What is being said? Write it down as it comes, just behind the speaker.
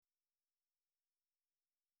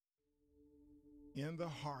In the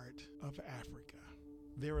heart of Africa,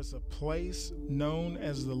 there is a place known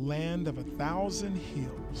as the land of 1,000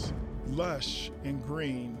 hills, lush and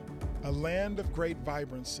green, a land of great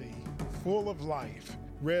vibrancy, full of life,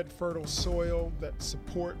 red fertile soil that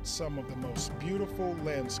supports some of the most beautiful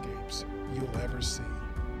landscapes you'll ever see.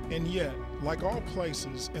 And yet, like all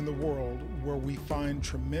places in the world where we find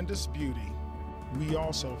tremendous beauty, we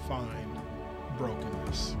also find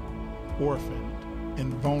brokenness, orphaned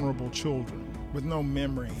and vulnerable children with no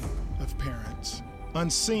memory of parents,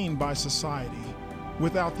 unseen by society,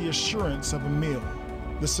 without the assurance of a meal,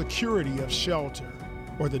 the security of shelter,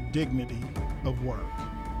 or the dignity of work.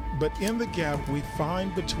 But in the gap we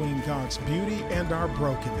find between God's beauty and our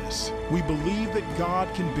brokenness, we believe that God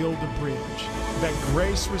can build a bridge, that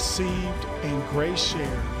grace received and grace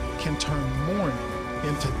shared can turn mourning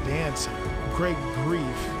into dancing, great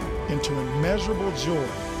grief into immeasurable joy,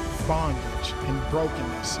 bondage and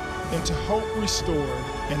brokenness into hope restored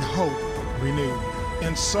and hope renewed.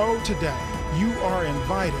 And so today, you are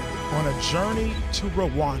invited on a journey to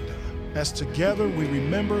Rwanda as together we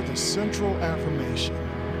remember the central affirmation: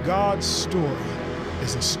 God's story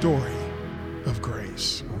is a story of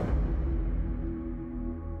grace.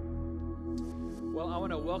 Well, I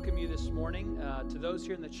want to welcome you this morning to those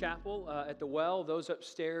here in the chapel, at the well, those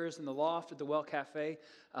upstairs in the loft at the Well Cafe.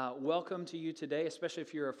 Welcome to you today, especially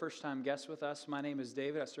if you're a first-time guest with us. My name is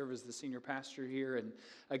David. I serve as the senior pastor here. And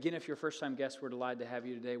again, if you're a first-time guest, we're delighted to have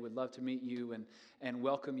you today. We'd love to meet you and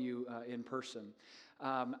welcome you in person.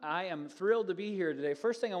 I am thrilled to be here today.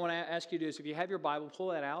 First thing I want to ask you to do is, if you have your Bible, pull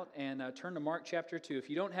that out and turn to Mark chapter 2. If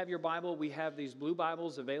you don't have your Bible, we have these blue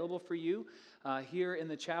Bibles available for you here in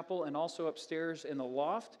the chapel and also upstairs in the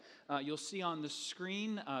loft. You'll see on the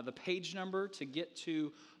screen the page number to get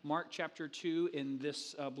to Mark chapter 2 in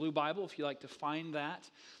this blue Bible, if you like to find that.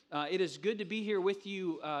 It is good to be here with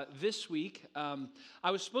you this week. I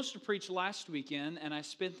was supposed to preach last weekend, and I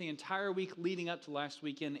spent the entire week leading up to last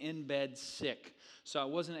weekend in bed sick. So I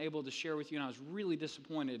wasn't able to share with you, and I was really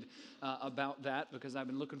disappointed about that because I've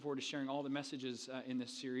been looking forward to sharing all the messages in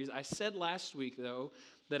this series. I said last week, though,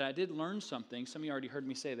 that I did learn something. Some of you already heard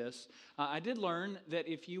me say this. I did learn that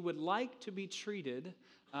if you would like to be treated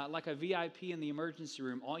like a VIP in the emergency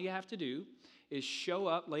room, all you have to do is show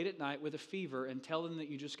up late at night with a fever and tell them that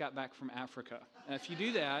you just got back from Africa. And if you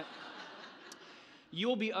do that, you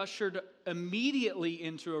will be ushered immediately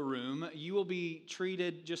into a room. You will be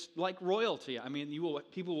treated just like royalty. I mean,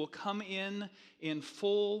 people will come in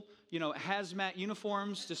full, hazmat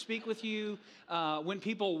uniforms to speak with you. When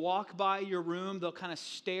people walk by your room, they'll kind of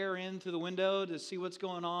stare in through the window to see what's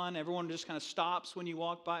going on. Everyone just kind of stops when you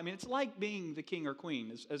walk by. I mean, it's like being the king or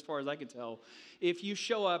queen, as far as I can tell, if you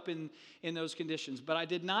show up in those conditions. But I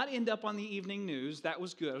did not end up on the evening news. That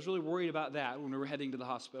was good. I was really worried about that when we were heading to the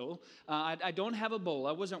hospital. I don't have Ebola.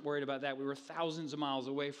 I wasn't worried about that. We were thousands of miles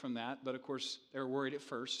away from that. But, of course, they were worried at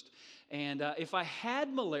first. And if I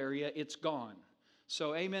had malaria, it's gone.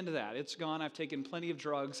 So amen to that. It's gone. I've taken plenty of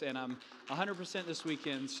drugs, and I'm 100% this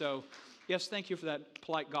weekend. So, yes, thank you for that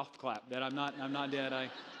polite golf clap. That I'm not dead.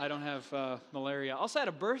 I don't have malaria. I also had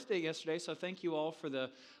a birthday yesterday, so thank you all for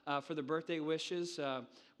the birthday wishes. Want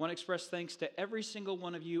to express thanks to every single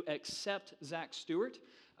one of you except Zach Stewart,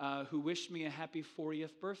 who wished me a happy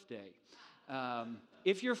 40th birthday.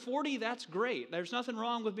 If you're 40, that's great. There's nothing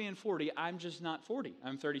wrong with being 40. I'm just not 40.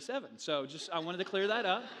 I'm 37. So I wanted to clear that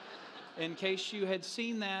up. In case you had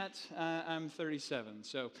seen that, I'm 37.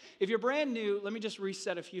 So if you're brand new, let me just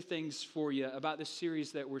reset a few things for you about this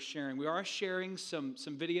series that we're sharing. We are sharing some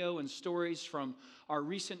video and stories from our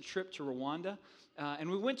recent trip to Rwanda.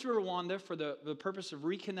 And we went to Rwanda for the purpose of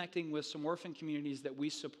reconnecting with some orphan communities that we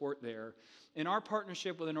support there in our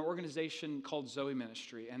partnership with an organization called Zoe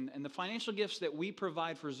Ministry. And the financial gifts that we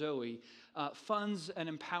provide for Zoe funds an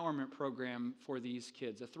empowerment program for these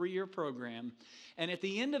kids, a 3-year program. And at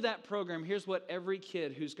the end of that program, here's what every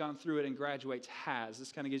kid who's gone through it and graduates has.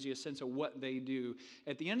 This kind of gives you a sense of what they do.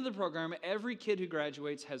 At the end of the program, every kid who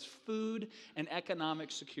graduates has food and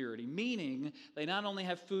economic security, meaning they not only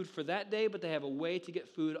have food for that day, but they have a way to get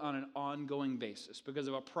food on an ongoing basis because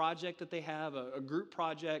of a project that they have, a group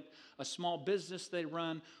project, a small business they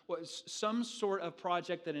run, some sort of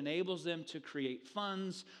project that enables them to create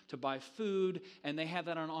funds, to buy food, and they have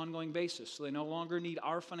that on an ongoing basis. So they no longer need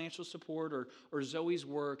our financial support or Zoe's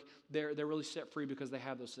work. They're really set free because they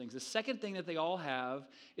have those things. The second thing that they all have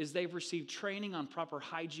is they've received training on proper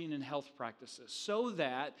hygiene and health practices so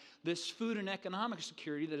that this food and economic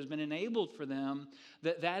security that has been enabled for them,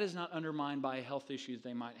 that is not undermined by a health issue that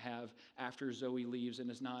they might have after Zoe leaves and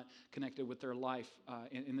is not connected with their life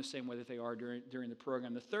in the same way that they are during the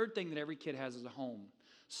program. The third thing that every kid has is a home.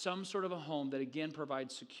 some sort of a home that, again,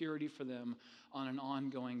 provides security for them on an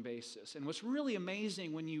ongoing basis. And what's really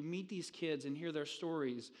amazing when you meet these kids and hear their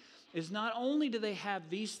stories is not only do they have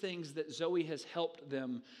these things that Zoe has helped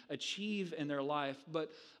them achieve in their life, but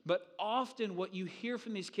often what you hear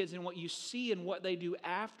from these kids and what you see and what they do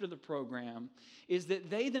after the program is that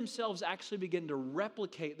they themselves actually begin to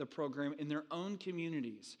replicate the program in their own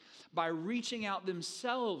communities by reaching out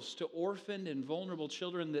themselves to orphaned and vulnerable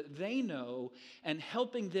children that they know and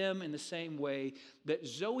helping them in the same way that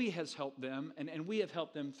Zoe has helped them and we have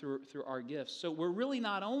helped them through our gifts. So we're really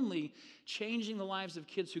not only changing the lives of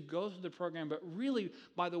kids who go through the program, but really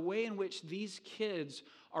by the way in which these kids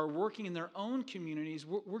are working in their own communities,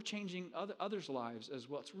 we're changing others' lives as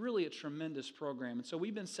well. It's really a tremendous program. And so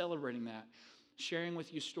we've been celebrating that, sharing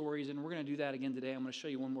with you stories, and we're going to do that again today. I'm going to show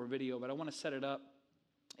you one more video, but I want to set it up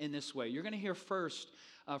in this way. You're going to hear first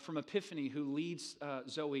from Epiphany, who leads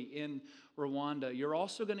Zoe in Rwanda. You're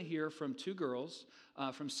also going to hear from two girls,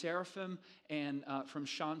 from Seraphim and from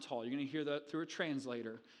Chantal. You're going to hear that through a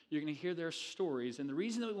translator. You're going to hear their stories. And the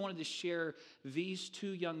reason that we wanted to share these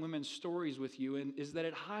two young women's stories with you is that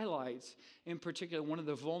it highlights, in particular, one of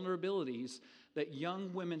the vulnerabilities that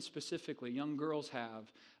young women specifically, young girls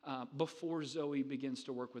have before Zoe begins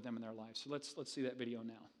to work with them in their lives. So let's see that video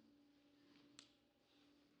now.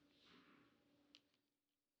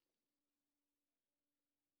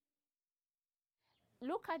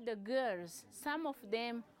 Look at the girls. Some of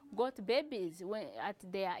them got babies at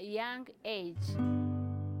their young age.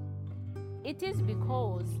 It is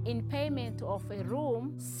because in payment of a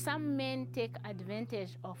room, some men take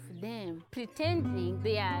advantage of them, pretending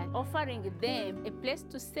they are offering them a place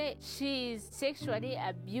to stay. She is sexually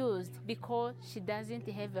abused because she doesn't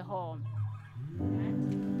have a home.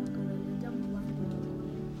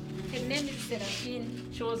 Her name is Seraphine.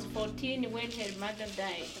 She was 14 when her mother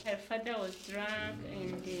died. Her father was drunk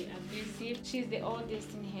and abusive. She's the oldest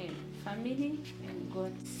in her family and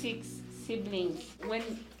got 6 siblings. When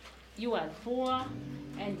you are poor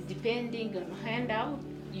and depending on handout,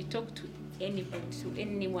 you talk to anybody, to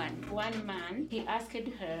anyone. One man, he asked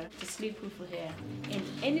her to sleep with her. And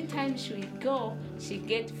anytime she would go, she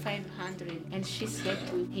get 500 and she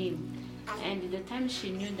slept with him. And the time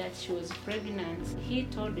she knew that she was pregnant, he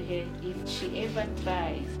told her if she ever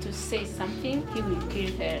tries to say something, he will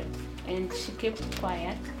kill her. And she kept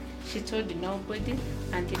quiet. She told nobody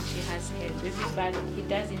until she has her baby, but he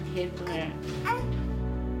doesn't help her.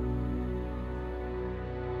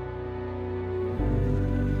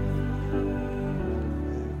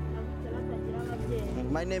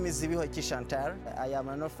 My name is Zibihoki Chantal. I am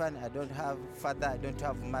an orphan. I don't have father. I don't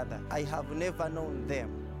have mother. I have never known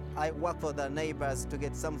them. I work for the neighbors to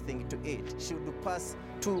get something to eat. She would pass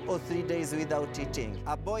 2 or 3 days without eating.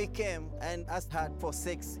 A boy came and asked her for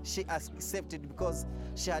sex. She accepted because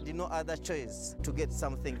she had no other choice to get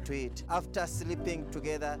something to eat. After sleeping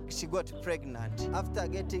together, she got pregnant. After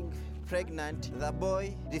getting pregnant, the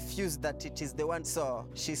boy refused that it is the one, so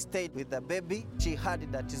she stayed with the baby. She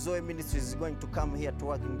heard that Zoe Ministry is going to come here to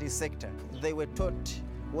work in this sector. They were taught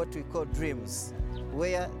what we call dreams,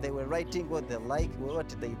 where they were writing what they like, what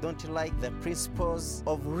they don't like, the principles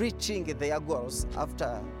of reaching their goals.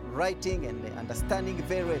 After writing and understanding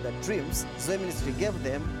very well the dreams, Zoe Ministry gave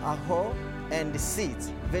them a hoe and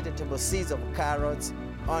seeds, vegetable seeds of carrots,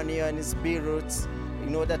 onions, beetroots,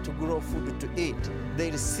 in order to grow food to eat.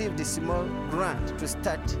 They received a small grant to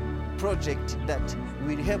start a project that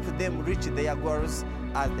will help them reach their goals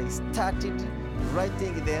as they started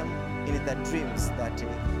writing them in the dreams that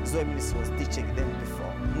Zoe Ministry was teaching them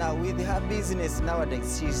before. Now with her business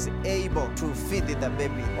nowadays, she's able to feed the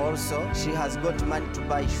baby. Also, she has got money to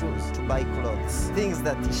buy shoes, to buy clothes, things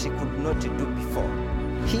that she could not do before.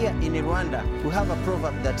 Here in Rwanda, we have a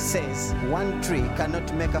proverb that says, one tree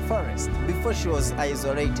cannot make a forest. Before she was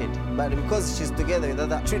isolated, but because she's together with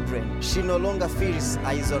other children, she no longer feels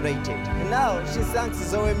isolated. Now she thanks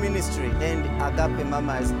Zoe Ministry and Agape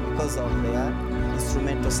Mamas because of their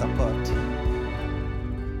instrumental support.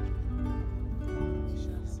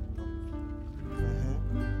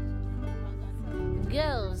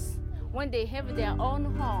 Girls, when they have their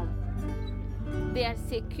own home, they are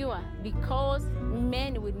secure because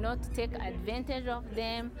men will not take advantage of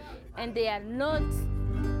them and they are not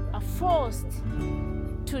forced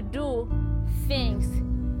to do things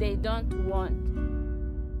they don't want.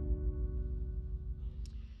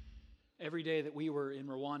 Every day that we were in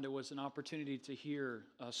Rwanda was an opportunity to hear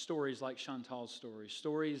stories like Chantal's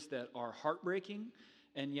stories that are heartbreaking,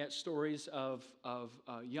 and yet stories of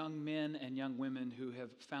young men and young women who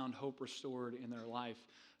have found hope restored in their life.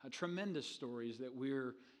 Tremendous stories that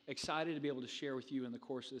we're excited to be able to share with you in the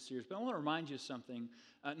course of this series. But I want to remind you of something,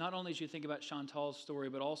 not only as you think about Chantal's story,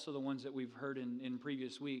 but also the ones that we've heard in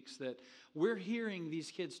previous weeks, that we're hearing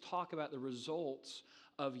these kids talk about the results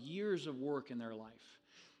of years of work in their life.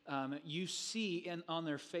 You see on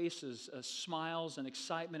their faces smiles and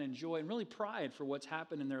excitement and joy and really pride for what's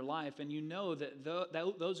happened in their life. And you know that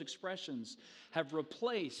those expressions have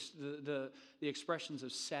replaced the expressions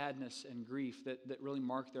of sadness and grief that really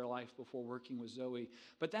marked their life before working with Zoe.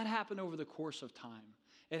 But that happened over the course of time.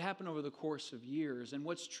 It happened over the course of years. And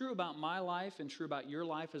what's true about my life and true about your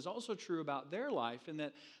life is also true about their life, and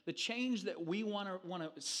that the change that we want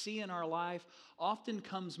to see in our life often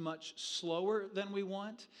comes much slower than we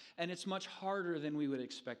want, and it's much harder than we would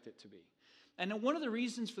expect it to be. And one of the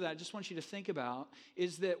reasons for that, I just want you to think about,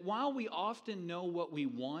 is that while we often know what we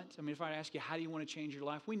want, I mean, if I ask you, how do you want to change your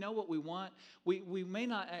life? We know what we want. We may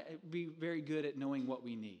not be very good at knowing what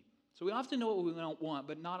we need. So we often know what we don't want,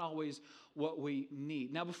 but not always what we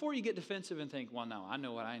need. Now, before you get defensive and think, well, no, I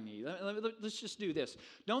know what I need. Let's just do this.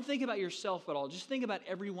 Don't think about yourself at all. Just think about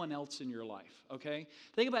everyone else in your life, okay?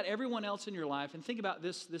 Think about everyone else in your life and think about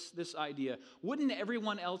this idea. Wouldn't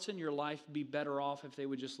everyone else in your life be better off if they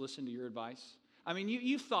would just listen to your advice? I mean,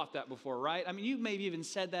 you've thought that before, right? I mean, you've maybe even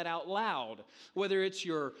said that out loud, whether it's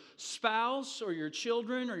your spouse or your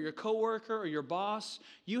children or your coworker or your boss.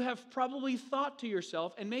 You have probably thought to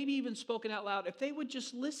yourself and maybe even spoken out loud, if they would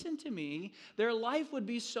just listen to me, their life would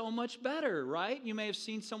be so much better, right? You may have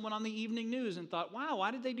seen someone on the evening news and thought, wow, why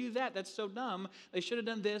did they do that? That's so dumb. They should have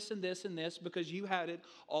done this and this and this, because you had it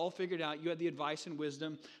all figured out. You had the advice and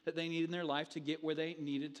wisdom that they needed in their life to get where they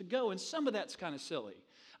needed to go. And some of that's kind of silly.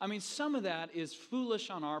 I mean, some of that is foolish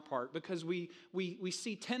on our part because we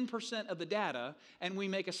see 10% of the data and we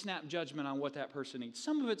make a snap judgment on what that person needs.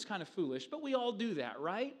 Some of it's kind of foolish, but we all do that,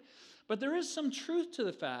 right? But there is some truth to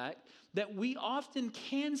the fact that we often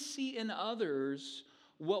can see in others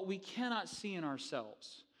what we cannot see in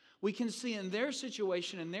ourselves. We can see in their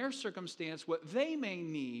situation, in their circumstance, what they may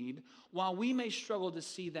need, while we may struggle to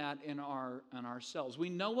see that in ourselves. We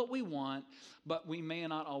know what we want, but we may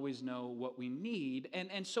not always know what we need.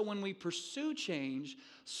 And so when we pursue change,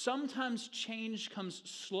 sometimes change comes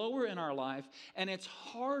slower in our life, and it's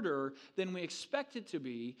harder than we expect it to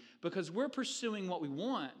be because we're pursuing what we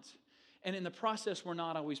want, and in the process, we're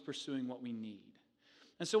not always pursuing what we need.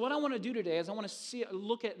 And so what I want to do today is I want to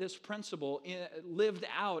look at this principle lived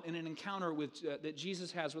out in an encounter that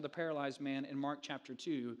Jesus has with a paralyzed man in Mark chapter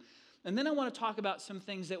 2. And then I want to talk about some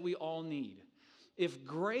things that we all need. If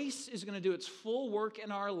grace is going to do its full work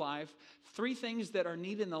in our life, 3 things that are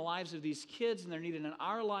needed in the lives of these kids, and they're needed in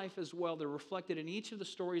our life as well. They're reflected in each of the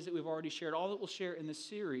stories that we've already shared, all that we'll share in this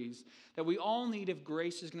series, that we all need if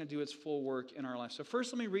grace is going to do its full work in our life. So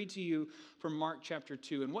first, let me read to you from Mark chapter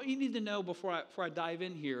 2. And what you need to know before I dive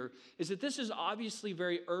in here is that this is obviously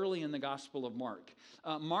very early in the Gospel of Mark.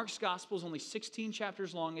 Mark's Gospel is only 16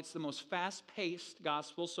 chapters long. It's the most fast-paced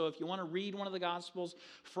Gospel. So if you want to read one of the Gospels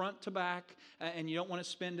front to back, and you don't want to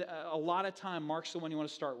spend a lot of time, Mark's the one you want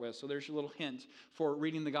to start with. So there's your little hint for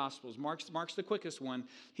reading the Gospels. Mark's the quickest one.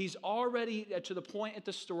 He's already to the point at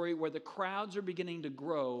the story where the crowds are beginning to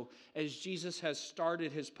grow as Jesus has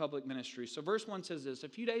started his public ministry. So verse 1 says this: a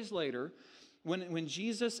few days later, when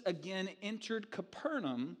Jesus again entered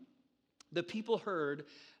Capernaum, the people heard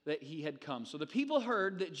that he had come. So the people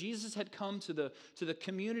heard that Jesus had come to the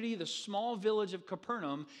community, the small village of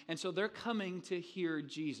Capernaum, and so they're coming to hear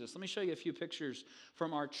Jesus. Let me show you a few pictures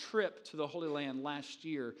from our trip to the Holy Land last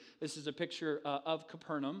year. This is a picture of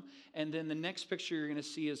Capernaum, and then the next picture you're going to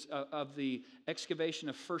see is of the excavation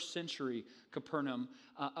of first century Capernaum,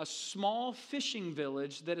 a small fishing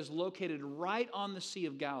village that is located right on the Sea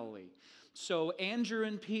of Galilee. So Andrew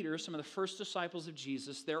and Peter, some of the first disciples of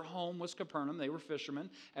Jesus, their home was Capernaum. They were fishermen,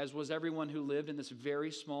 as was everyone who lived in this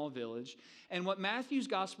very small village. And what Matthew's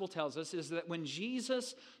gospel tells us is that when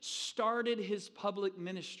Jesus started his public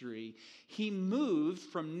ministry, he moved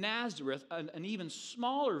from Nazareth, an even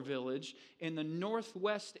smaller village in the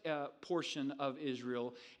northwest portion of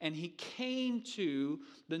Israel, and he came to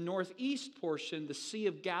the northeast portion, the Sea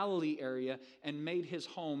of Galilee area, and made his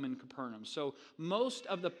home in Capernaum. So most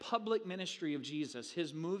of the public ministry of Jesus,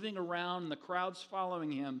 his moving around and the crowds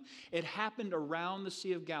following him, it happened around the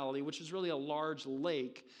Sea of Galilee, which is really a large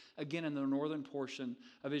lake, again, in the northern portion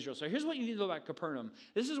of Israel. So here's what you need to know about Capernaum.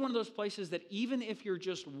 This is one of those places that even if you're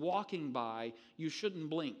just walking by, you shouldn't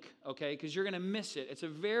blink, okay? Because you're going to miss it. It's a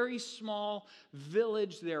very small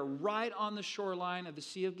village there right on the shoreline of the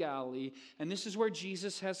Sea of Galilee, and this is where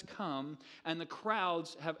Jesus has come, and the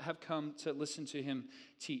crowds have come to listen to him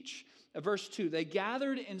teach. Verse 2, they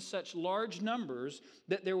gathered in such large numbers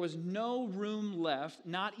that there was no room left,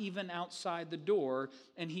 not even outside the door,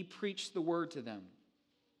 and he preached the word to them.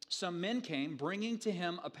 Some men came, bringing to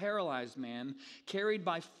him a paralyzed man, carried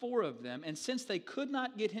by 4 of them, and since they could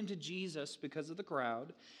not get him to Jesus because of the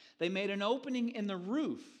crowd, they made an opening in the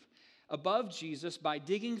roof above Jesus by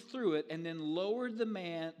digging through it, and then lowered the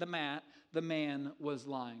mat the man was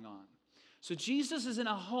lying on. So Jesus is in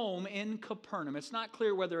a home in Capernaum. It's not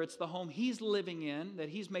clear whether it's the home he's living in, that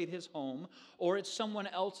he's made his home, or it's someone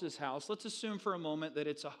else's house. Let's assume for a moment that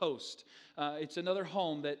it's a host. It's another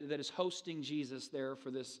home that is hosting Jesus there for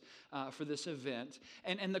this event.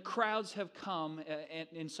 And the crowds have come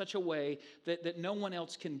in such a way that no one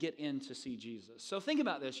else can get in to see Jesus. So think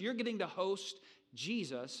about this. You're getting to host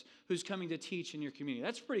Jesus, who's coming to teach in your community.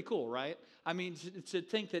 That's pretty cool, right? I mean, to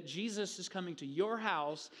think that Jesus is coming to your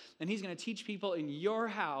house and he's going to teach people in your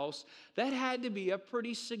house, that had to be a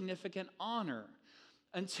pretty significant honor.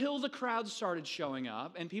 Until the crowd started showing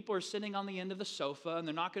up and people are sitting on the end of the sofa and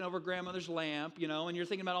they're knocking over grandmother's lamp, and you're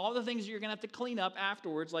thinking about all the things you're going to have to clean up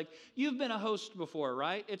afterwards. Like, you've been a host before,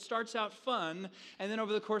 right? It starts out fun, and then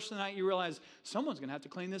over the course of the night you realize someone's going to have to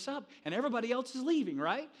clean this up and everybody else is leaving,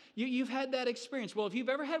 right? You've had that experience. Well, if you've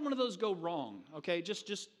ever had one of those go wrong, okay,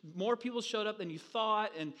 just more people showed up than you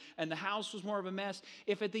thought and the house was more of a mess.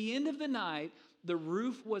 If at the end of the night the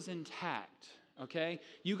roof was intact, okay,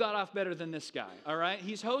 you got off better than this guy, all right?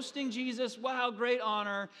 He's hosting Jesus. Wow, great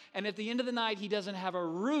honor. And at the end of the night, he doesn't have a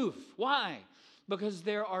roof. Why? Because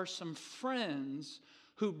there are some friends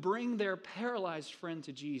who bring their paralyzed friend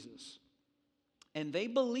to Jesus. And they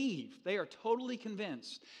believe, they are totally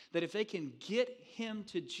convinced that if they can get him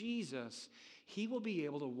to Jesus, he will be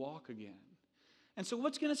able to walk again. And so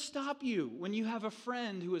what's going to stop you when you have a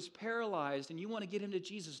friend who is paralyzed and you want to get him to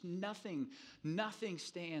Jesus? Nothing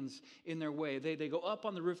stands in their way. They go up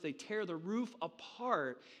on the roof, they tear the roof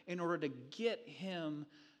apart in order to get him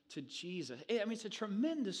to Jesus. I mean, it's a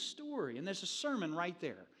tremendous story, and there's a sermon right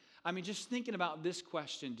there. I mean, just thinking about this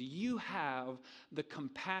question, do you have the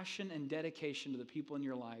compassion and dedication to the people in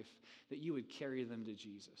your life that you would carry them to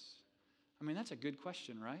Jesus? I mean, that's a good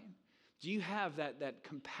question, right? Do you have that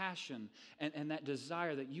compassion and that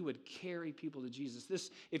desire that you would carry people to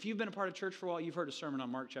Jesus? If you've been a part of church for a while, you've heard a sermon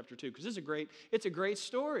on Mark chapter 2, because it's a great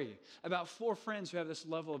story about 4 friends who have this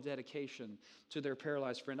level of dedication to their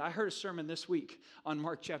paralyzed friend. I heard a sermon this week on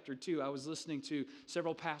Mark chapter 2. I was listening to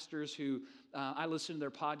several pastors who I listened to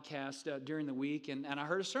their podcast during the week, and I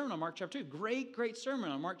heard a sermon on Mark chapter 2. Great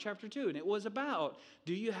sermon on Mark chapter 2, and it was about,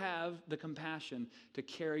 do you have the compassion to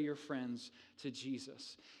carry your friends to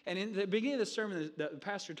Jesus? And in the beginning of the sermon, the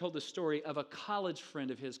pastor told the story of a college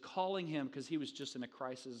friend of his calling him because he was just in a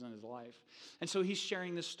crisis in his life. And so he's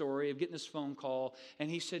sharing this story of getting this phone call, and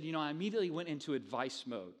he said, I immediately went into advice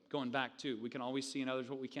mode, going back to, we can always see in others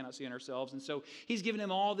what we cannot see in ourselves. And so he's giving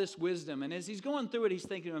him all this wisdom, and as he's going through it, he's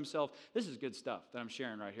thinking to himself, this is good stuff that I'm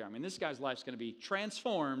sharing right here. I mean, this guy's life's going to be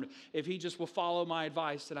transformed if he just will follow my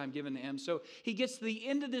advice that I'm giving to him. So he gets to the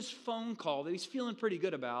end of this phone call that he's feeling pretty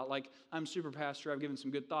good about, like, I'm super pastor, I've given some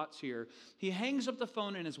good thoughts here. He hangs up the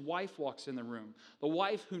phone and his wife walks in the room. The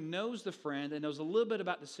wife who knows the friend and knows a little bit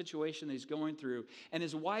about the situation that he's going through. And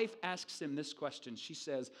his wife asks him this question. She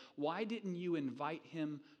says, why didn't you invite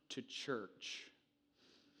him to church?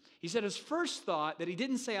 He said his first thought that he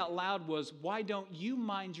didn't say out loud was, why don't you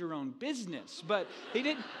mind your own business? But he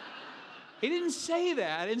didn't say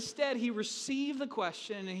that. Instead, he received the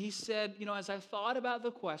question and he said, as I thought about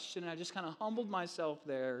the question, and I just kind of humbled myself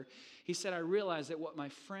there, he said, I realized that what my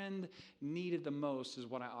friend needed the most is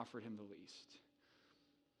what I offered him the least.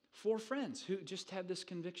 4 friends who just had this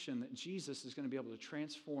conviction that Jesus is going to be able to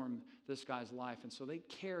transform this guy's life. And so they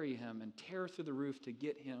carry him and tear through the roof to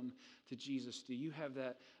get him to Jesus. Do you have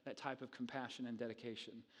that type of compassion and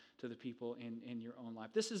dedication to the people in your own life?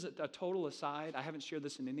 This is a total aside. I haven't shared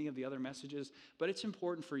this in any of the other messages, but it's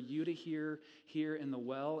important for you to hear here in the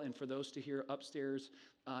well and for those to hear upstairs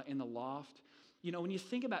in the loft. When you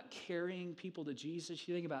think about carrying people to Jesus,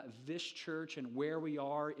 you think about this church and where we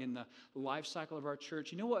are in the life cycle of our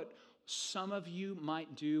church. You know what some of you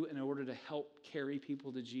might do in order to help carry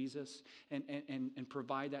people to Jesus and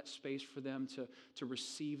provide that space for them to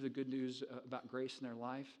receive the good news about grace in their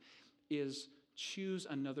life is choose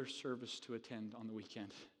another service to attend on the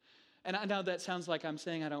weekend. And I know that sounds like I'm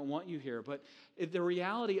saying I don't want you here, but the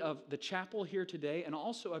reality of the chapel here today and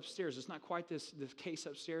also upstairs, it's not quite this case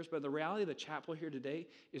upstairs, but the reality of the chapel here today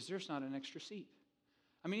is there's not an extra seat.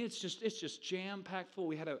 I mean, it's just jam-packed full.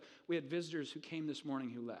 We had visitors who came this morning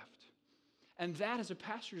who left. And that, as a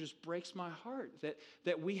pastor, just breaks my heart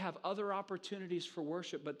that we have other opportunities for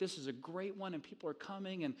worship, but this is a great one, and people are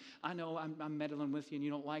coming, and I know I'm meddling with you, and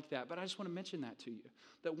you don't like that, but I just want to mention that to you,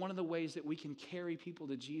 that one of the ways that we can carry people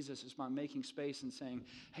to Jesus is by making space and saying,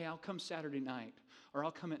 hey, I'll come Saturday night, or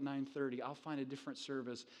I'll come at 9:30. I'll find a different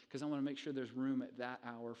service because I want to make sure there's room at that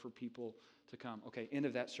hour for people to come. Okay, end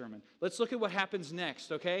of that sermon. Let's look at what happens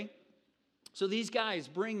next, okay? So these guys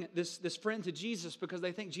bring this friend to Jesus because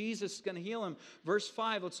they think Jesus is going to heal him. Verse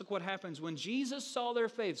 5, let's look what happens. When Jesus saw their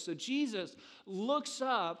faith, so Jesus looks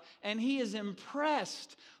up and he is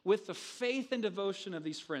impressed with the faith and devotion of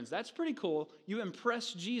these friends. That's pretty cool. You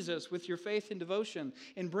impress Jesus with your faith and devotion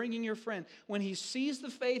in bringing your friend. When he sees the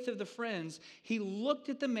faith of the friends, he looked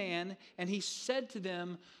at the man and he said to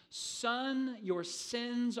them, "Son, your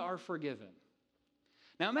sins are forgiven."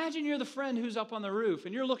 Now imagine you're the friend who's up on the roof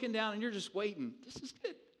and you're looking down and you're just waiting. This is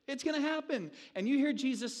good. It's going to happen. And you hear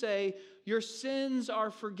Jesus say, your sins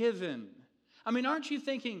are forgiven. I mean, aren't you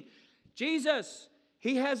thinking, Jesus,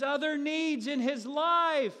 he has other needs in his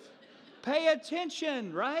life. Pay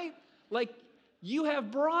attention, right? Like you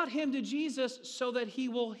have brought him to Jesus so that he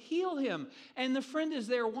will heal him. And the friend is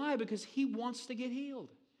there. Why? Because he wants to get healed.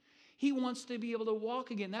 He wants to be able to walk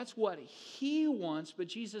again. That's what he wants. But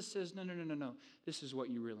Jesus says, no. This is what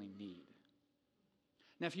you really need.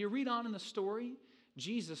 Now, if you read on in the story,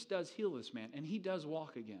 Jesus does heal this man, and he does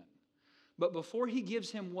walk again. But before he gives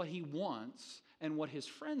him what he wants and what his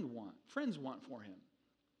friends want for him,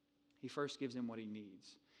 he first gives him what he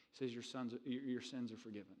needs. He says, your sins are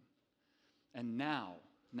forgiven. And now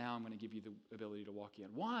I'm going to give you the ability to walk again.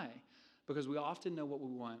 Why? Because we often know what we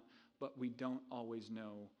want, but we don't always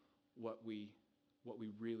know what we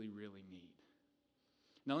really, really need.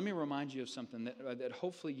 Now, let me remind you of something that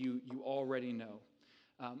hopefully you already know.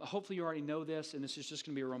 Hopefully you already know this, and this is just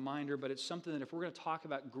going to be a reminder, but it's something that if we're going to talk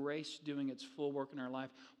about grace doing its full work in our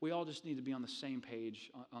life, we all just need to be on the same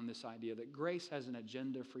page on this idea that grace has an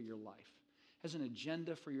agenda for your life. Has an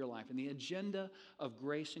agenda for your life. And the agenda of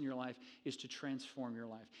grace in your life is to transform your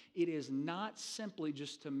life. It is not simply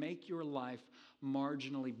just to make your life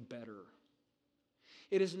marginally better.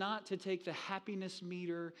 It is not to take the happiness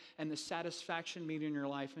meter and the satisfaction meter in your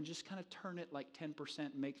life and just kind of turn it like 10%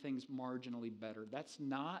 and make things marginally better. That's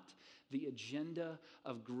not the agenda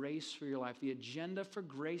of grace for your life. The agenda for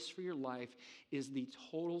grace for your life is the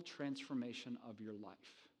total transformation of your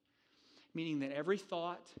life. Meaning that every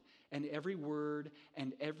thought and every word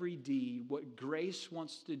and every deed, what grace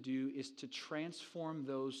wants to do is to transform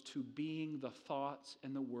those to being the thoughts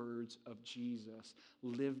and the words of Jesus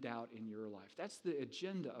lived out in your life. That's the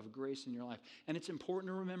agenda of grace in your life. And it's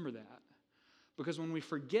important to remember that, because when we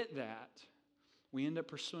forget that, we end up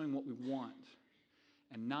pursuing what we want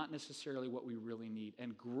and not necessarily what we really need.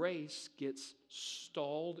 And grace gets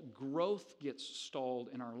stalled, growth gets stalled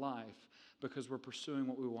in our life, because we're pursuing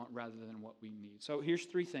what we want rather than what we need. So here's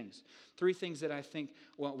three things. Three things that I think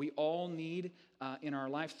we all need in our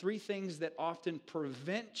life. Three things that often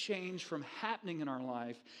prevent change from happening in our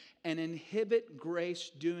life and inhibit grace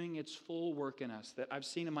doing its full work in us. That I've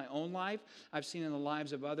seen in my own life, I've seen in the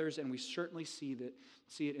lives of others, and we certainly see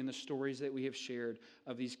it in the stories that we have shared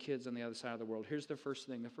of these kids on the other side of the world. Here's the first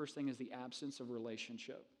thing. The first thing is the absence of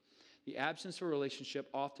relationship. The absence of a relationship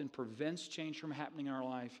often prevents change from happening in our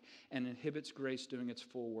life and inhibits grace doing its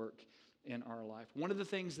full work in our life. One of the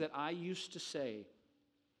things that I used to say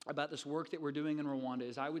about this work that we're doing in Rwanda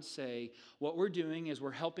is I would say what we're doing is we're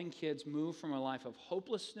helping kids move from a life of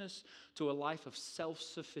hopelessness to a life of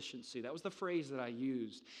self-sufficiency. That was the phrase that I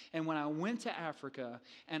used. And when I went to Africa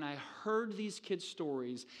and I heard these kids'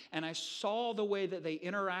 stories and I saw the way that they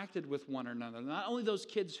interacted with one another, not only those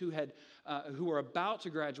kids who were about to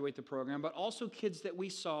graduate the program, but also kids that we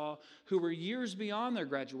saw who were years beyond their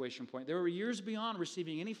graduation point. They were years beyond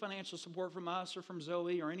receiving any financial support from us or from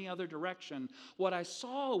Zoe or any other direction. What I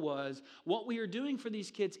saw was what we are doing for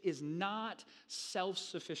these kids is not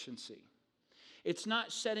self-sufficiency. It's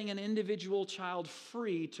not setting an individual child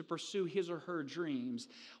free to pursue his or her dreams.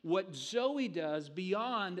 What Zoe does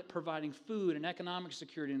beyond providing food and economic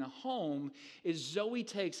security in a home is Zoe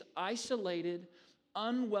takes isolated,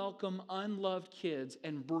 unwelcome, unloved kids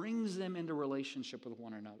and brings them into relationship with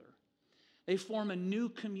one another. They form a new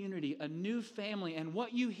community, a new family. And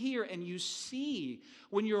what you hear and you see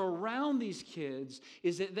when you're around these kids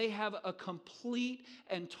is that they have a complete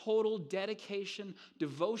and total dedication,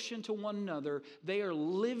 devotion to one another. They are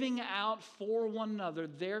living out for one another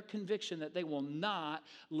their conviction that they will not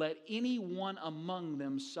let anyone among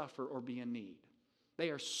them suffer or be in need. They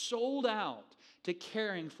are sold out to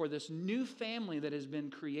caring for this new family that has been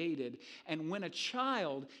created. And when a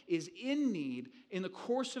child is in need in the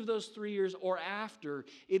course of those 3 years or after,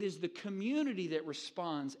 it is the community that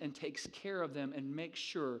responds and takes care of them and makes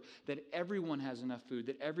sure that everyone has enough food,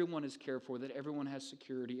 that everyone is cared for, that everyone has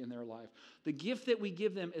security in their life. The gift that we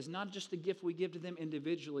give them is not just the gift we give to them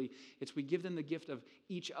individually, it's we give them the gift of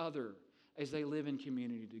each other as they live in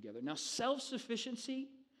community together. Now, self-sufficiency,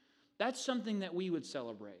 that's something that we would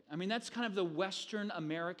celebrate. I mean, that's kind of the Western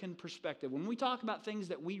American perspective. When we talk about things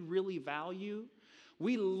that we really value,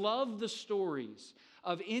 we love the stories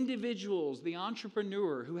of individuals, the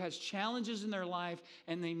entrepreneur who has challenges in their life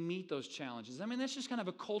and they meet those challenges. I mean, that's just kind of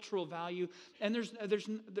a cultural value. And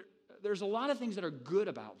there's a lot of things that are good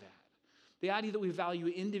about that. The idea that we value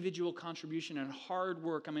individual contribution and hard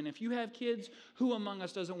work. I mean, if you have kids, who among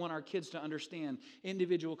us doesn't want our kids to understand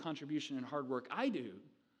individual contribution and hard work? I do.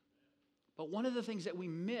 But one of the things that we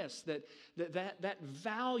miss, that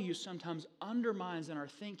value sometimes undermines in our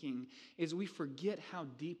thinking, is we forget how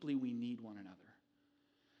deeply we need one another.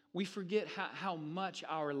 We forget how much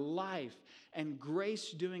our life and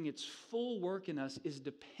grace doing its full work in us is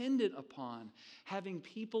dependent upon having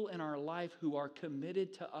people in our life who are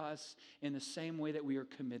committed to us in the same way that we are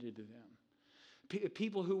committed to them.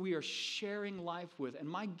 People who we are sharing life with. And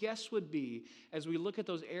my guess would be, as we look at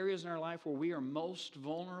those areas in our life where we are most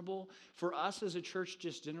vulnerable, for us as a church,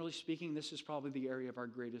 just generally speaking, this is probably the area of our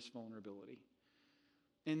greatest vulnerability.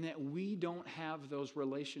 In that we don't have those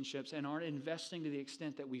relationships and aren't investing to the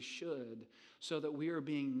extent that we should, so that we are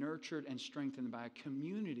being nurtured and strengthened by a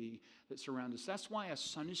community that surrounds us. That's why a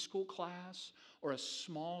Sunday school class or a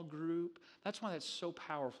small group, that's why that's so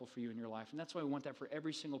powerful for you in your life. And that's why we want that for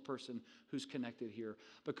every single person who's connected here.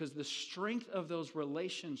 Because the strength of those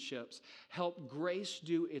relationships help grace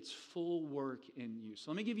do its full work in you.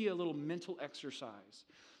 So let me give you a little mental exercise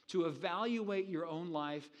to evaluate your own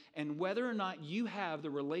life and whether or not you have the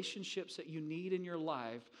relationships that you need in your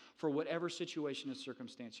life for whatever situation and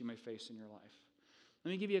circumstance you may face in your life.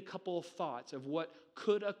 Let me give you a couple of thoughts of what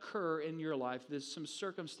could occur in your life. There's some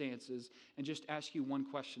circumstances, and just ask you one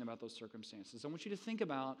question about those circumstances. I want you to think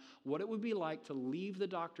about what it would be like to leave the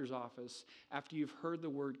doctor's office after you've heard the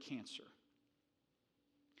word cancer.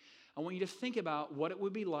 I want you to think about what it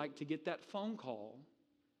would be like to get that phone call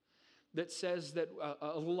that says that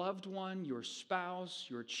a loved one, your spouse,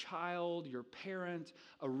 your child, your parent,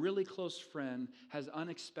 a really close friend has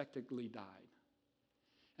unexpectedly died.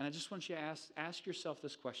 And I just want you to ask yourself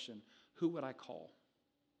this question: who would I call?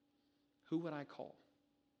 Who would I call?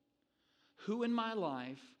 Who in my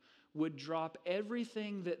life would drop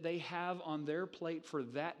everything that they have on their plate for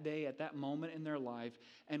that day at that moment in their life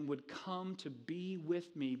and would come to be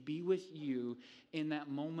with me, be with you in that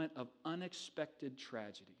moment of unexpected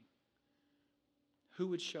tragedy? Who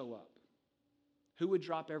would show up? Who would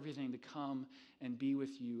drop everything to come and be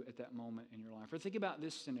with you at that moment in your life? Or think about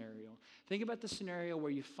this scenario. Think about the scenario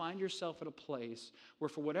where you find yourself at a place where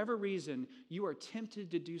for whatever reason you are tempted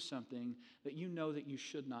to do something that you know that you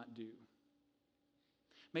should not do.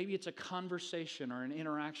 Maybe it's a conversation or an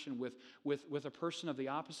interaction with a person of the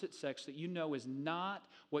opposite sex that you know is not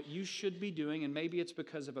what you should be doing, and maybe it's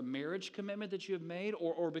because of a marriage commitment that you have made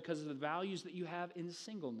or because of the values that you have in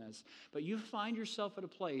singleness. But you find yourself at a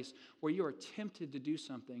place where you are tempted to do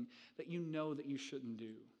something that you know that you shouldn't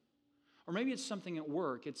do. Or maybe it's something at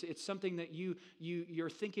work. It's something that you're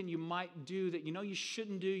thinking you might do that you know you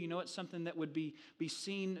shouldn't do. You know it's something that would be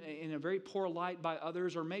seen in a very poor light by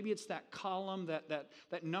others. Or maybe it's that column,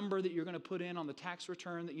 that number that you're going to put in on the tax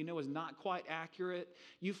return that you know is not quite accurate.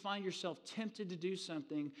 You find yourself tempted to do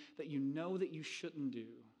something that you know that you shouldn't do.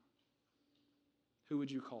 Who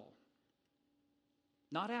would you call?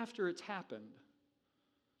 Not after it's happened.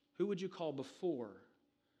 Who would you call before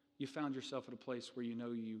you found yourself at a place where you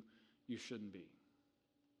know you shouldn't be?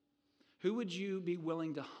 Who would you be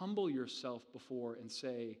willing to humble yourself before and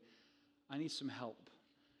say, I need some help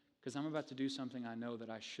because I'm about to do something I know that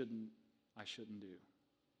I shouldn't do?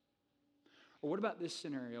 Or what about this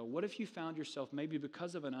scenario? What if you found yourself, maybe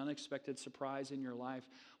because of an unexpected surprise in your life,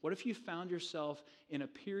 what if you found yourself in a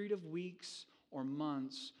period of weeks or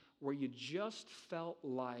months where you just felt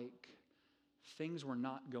like things were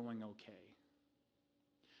not going okay?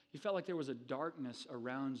 You felt like there was a darkness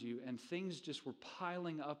around you and things just were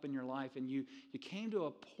piling up in your life, and you came to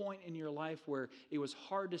a point in your life where it was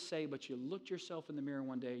hard to say, but you looked yourself in the mirror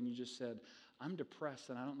one day and you just said, I'm depressed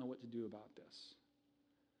and I don't know what to do about this.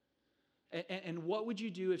 And what would you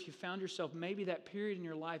do if you found yourself, maybe that period in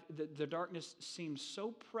your life, the darkness seemed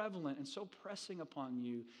so prevalent and so pressing upon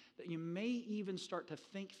you that you may even start to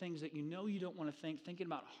think things that you know you don't want to think, thinking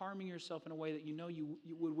about harming yourself in a way that you know you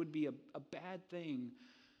would be a bad thing.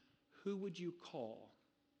 Who would you call?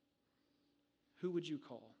 Who would you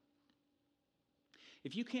call?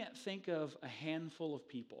 If you can't think of a handful of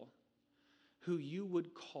people who you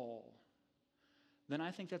would call, then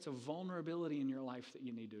I think that's a vulnerability in your life that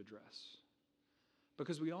you need to address.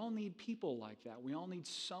 Because we all need people like that. We all need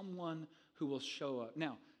someone who will show up.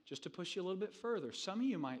 Now, just to push you a little bit further, some of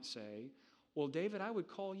you might say, well, David, I would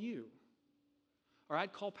call you. Or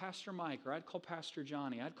I'd call Pastor Mike, or I'd call Pastor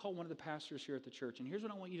Johnny. I'd call one of the pastors here at the church. And here's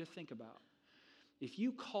what I want you to think about. If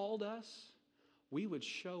you called us, we would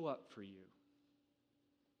show up for you.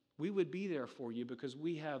 We would be there for you because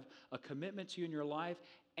we have a commitment to you in your life,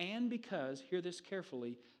 and because, hear this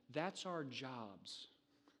carefully, that's our jobs.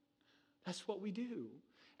 That's what we do.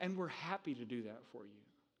 And we're happy to do that for you.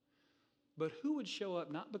 But who would show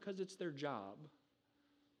up not because it's their job,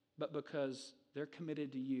 but because they're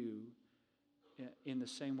committed to you in the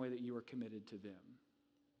same way that you are committed to them?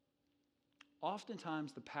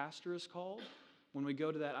 Oftentimes, the pastor is called when we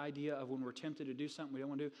go to that idea of when we're tempted to do something we don't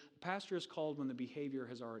want to do. The pastor is called when the behavior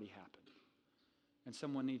has already happened. And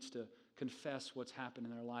someone needs to confess what's happened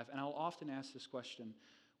in their life. And I'll often ask this question,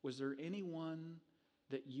 was there anyone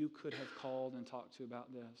that you could have called and talked to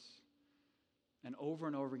about this? And over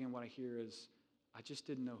again, what I hear is, I just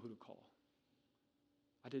didn't know who to call.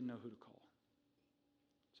 I didn't know who to call.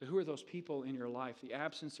 So who are those people in your life? The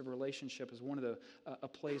absence of relationship is one of a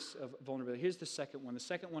place of vulnerability. Here's the second one. The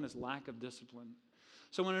second one is lack of discipline.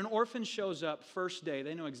 So when an orphan shows up first day,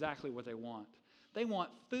 they know exactly what they want. They want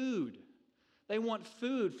food. They want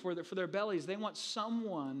food for their bellies. They want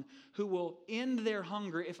someone who will end their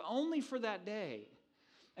hunger, if only for that day.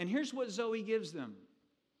 And here's what Zoe gives them.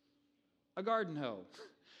 A garden hoe.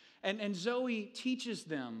 And Zoe teaches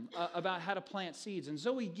them about how to plant seeds. And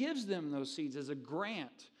Zoe gives them those seeds as a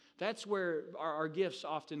grant. That's where our gifts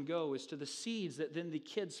often go, is to the seeds that then the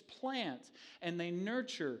kids plant and they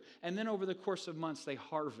nurture. And then over the course of months, they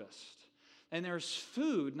harvest. And there's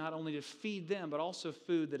food not only to feed them, but also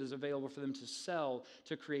food that is available for them to sell,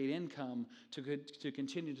 to create income, to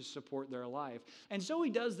continue to support their life. And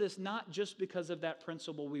Zoe does this not just because of that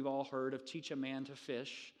principle we've all heard of teach a man to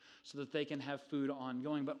fish so that they can have food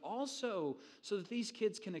ongoing, but also so that these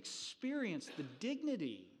kids can experience the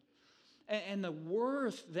dignity and the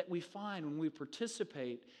worth that we find when we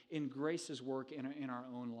participate in Grace's work in our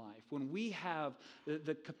own life. When we have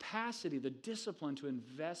the capacity, the discipline to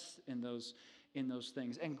invest in those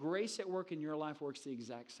things. And Grace at Work in your life works the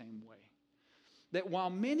exact same way. That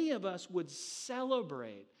while many of us would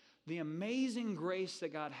celebrate the amazing grace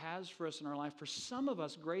that God has for us in our life, for some of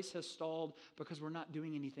us, grace has stalled because we're not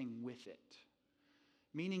doing anything with it.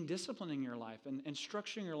 Meaning disciplining your life and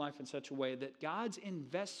structuring your life in such a way that God's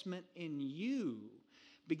investment in you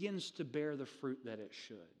begins to bear the fruit that it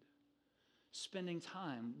should. Spending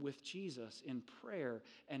time with Jesus in prayer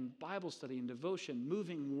and Bible study and devotion,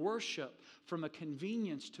 moving worship from a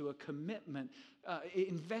convenience to a commitment,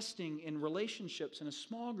 investing in relationships in a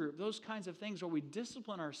small group, those kinds of things where we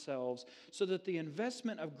discipline ourselves so that the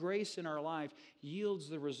investment of grace in our life yields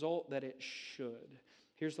the result that it should.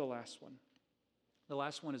 Here's the last one. The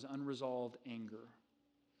last one is unresolved anger.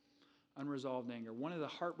 Unresolved anger. One of the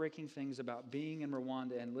heartbreaking things about being in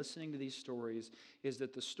Rwanda and listening to these stories is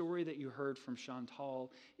that the story that you heard from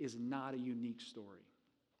Chantal is not a unique story.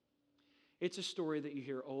 It's a story that you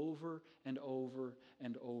hear over and over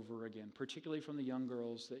and over again, particularly from the young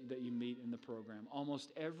girls that you meet in the program.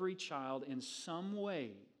 Almost every child in some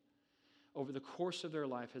way over the course of their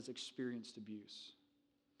life has experienced abuse.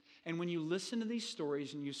 And when you listen to these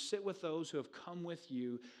stories and you sit with those who have come with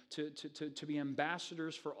you to be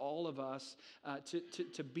ambassadors for all of us,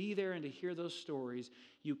 to be there and to hear those stories,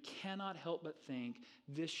 you cannot help but think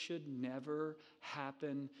this should never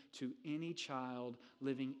happen to any child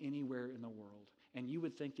living anywhere in the world. And you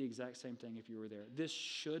would think the exact same thing if you were there. This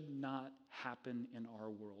should not happen in our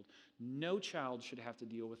world. No child should have to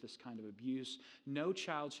deal with this kind of abuse. No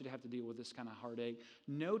child should have to deal with this kind of heartache.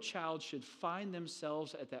 No child should find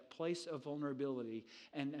themselves at that place of vulnerability.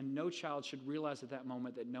 And no child should realize at that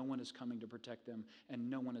moment that no one is coming to protect them and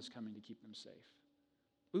no one is coming to keep them safe.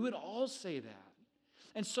 We would all say that.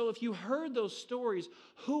 And so if you heard those stories,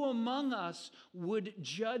 who among us would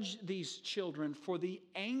judge these children for the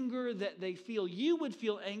anger that they feel? You would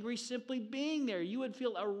feel angry simply being there. You would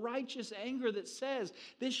feel a righteous anger that says,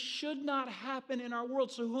 this should not happen in our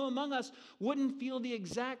world. So who among us wouldn't feel the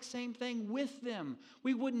exact same thing with them?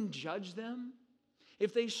 We wouldn't judge them.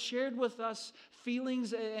 if they shared with us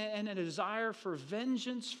feelings and a desire for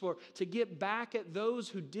vengeance, to get back at those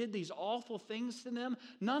who did these awful things to them,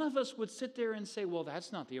 none of us would sit there and say, well,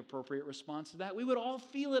 that's not the appropriate response to that. We would all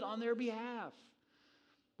feel it on their behalf.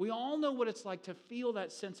 We all know what it's like to feel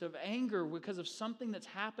that sense of anger because of something that's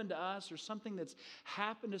happened to us or something that's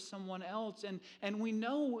happened to someone else. And we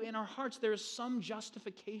know in our hearts there is some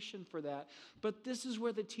justification for that. But this is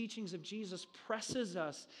where the teachings of Jesus presses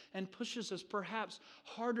us and pushes us perhaps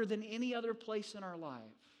harder than any other place in our life.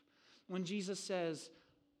 When Jesus says,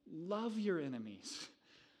 love your enemies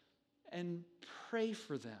and pray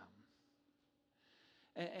for them.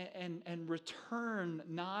 And return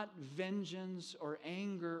not vengeance or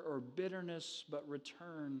anger or bitterness, but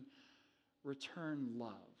return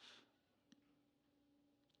love.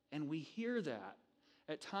 And we hear that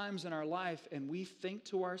at times in our life, and we think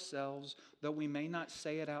to ourselves, though we may not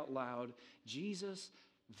say it out loud, Jesus,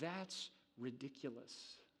 that's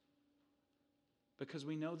ridiculous. Because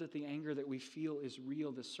we know that the anger that we feel is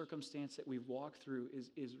real, the circumstance that we've walked through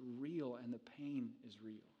is real, and the pain is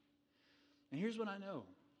real. And here's what I know.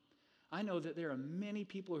 I know that there are many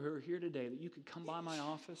people who are here today that you could come by my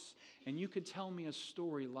office and you could tell me a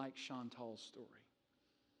story like Chantal's story.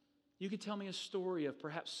 You could tell me a story of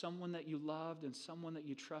perhaps someone that you loved and someone that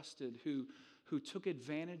you trusted who took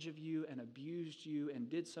advantage of you and abused you and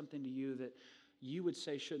did something to you that you would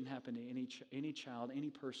say shouldn't happen to any child, any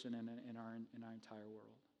person in our entire world.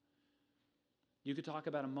 You could talk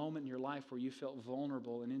about a moment in your life where you felt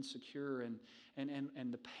vulnerable and insecure, and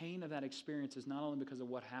the pain of that experience is not only because of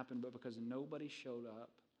what happened, but because nobody showed up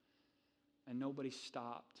and nobody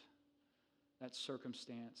stopped that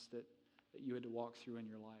circumstance that you had to walk through in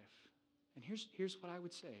your life. And here's what I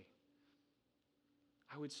would say.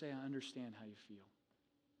 I would say I understand how you feel.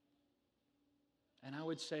 And I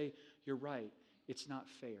would say, you're right, it's not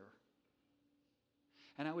fair.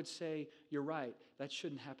 And I would say, you're right, that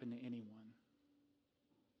shouldn't happen to anyone.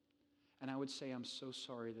 And I would say, I'm so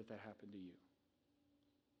sorry that happened to you.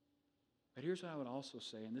 But here's what I would also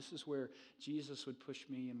say, and this is where Jesus would push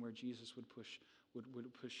me and where Jesus would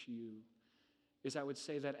push you, is I would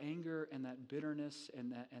say that anger and that bitterness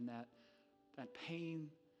and that pain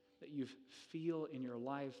that you feel in your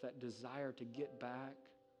life, that desire to get back,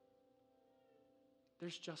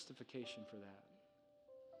 there's justification for that.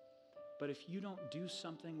 But if you don't do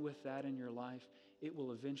something with that in your life, it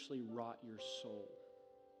will eventually rot your soul.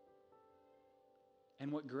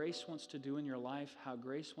 And what grace wants to do in your life, how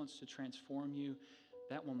grace wants to transform you,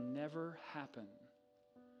 that will never happen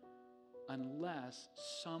unless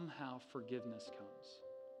somehow forgiveness comes.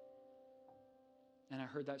 And I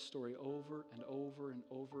heard that story over and over and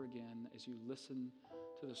over again as you listen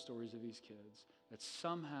to the stories of these kids, that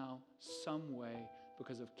somehow, some way,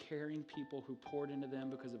 because of caring people who poured into them,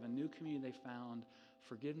 because of a new community they found,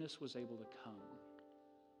 forgiveness was able to come.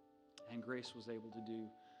 And grace was able to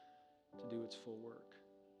do its full work.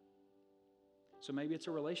 So maybe it's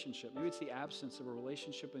a relationship. Maybe it's the absence of a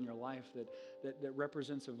relationship in your life that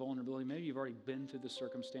represents a vulnerability. Maybe you've already been through the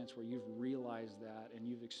circumstance where you've realized that and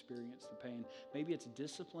you've experienced the pain. Maybe it's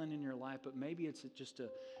discipline in your life, but maybe it's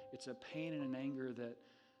a pain and an anger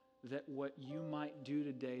that what you might do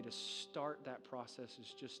today to start that process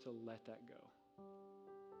is just to let that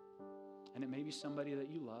go. And it may be somebody that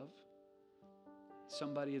you love,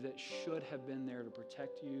 somebody that should have been there to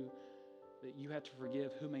protect you, that you have to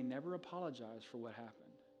forgive, who may never apologize for what happened.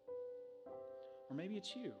 Or maybe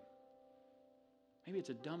it's you. Maybe it's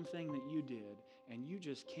a dumb thing that you did, and you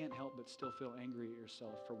just can't help but still feel angry at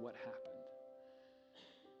yourself for what happened.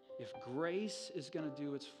 If grace is going to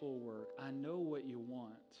do its full work, I know what you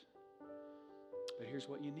want, but here's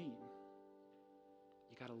what you need.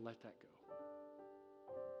 You got to let that go.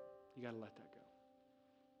 You got to let that go.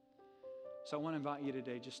 So I want to invite you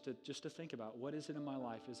today just to think about, what is it in my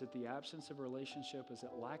life? Is it the absence of a relationship? Is it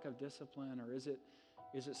lack of discipline? Or is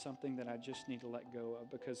it something that I just need to let go of?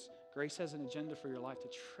 Because grace has an agenda for your life to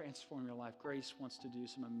transform your life. Grace wants to do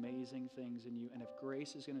some amazing things in you. And if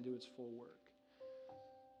grace is going to do its full work,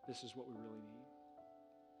 this is what we really need.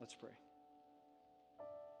 Let's pray.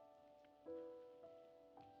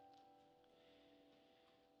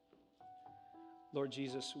 Lord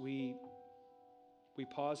Jesus, we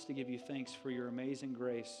pause to give you thanks for your amazing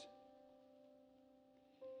grace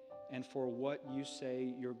and for what you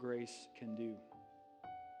say your grace can do.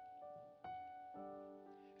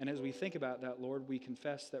 And as we think about that, Lord, we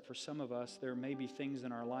confess that for some of us, there may be things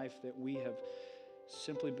in our life that we have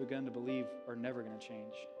simply begun to believe are never going to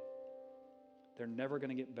change. They're never going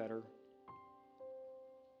to get better.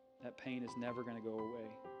 That pain is never going to go away.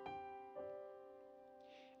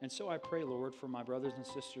 And so I pray, Lord, for my brothers and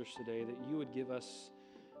sisters today that you would give us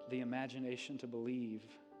the imagination to believe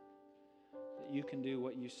that you can do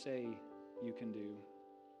what you say you can do.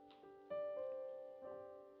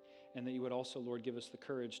 And that you would also, Lord, give us the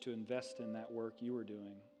courage to invest in that work you are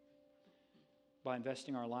doing. By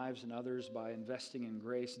investing our lives in others, by investing in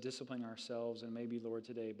grace, disciplining ourselves, and maybe, Lord,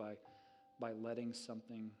 today by letting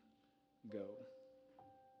something go.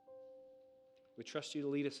 We trust you to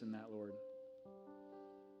lead us in that, Lord.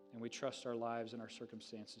 And we trust our lives and our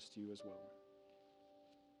circumstances to you as well.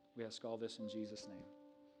 We ask all this in Jesus' name.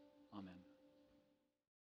 Amen.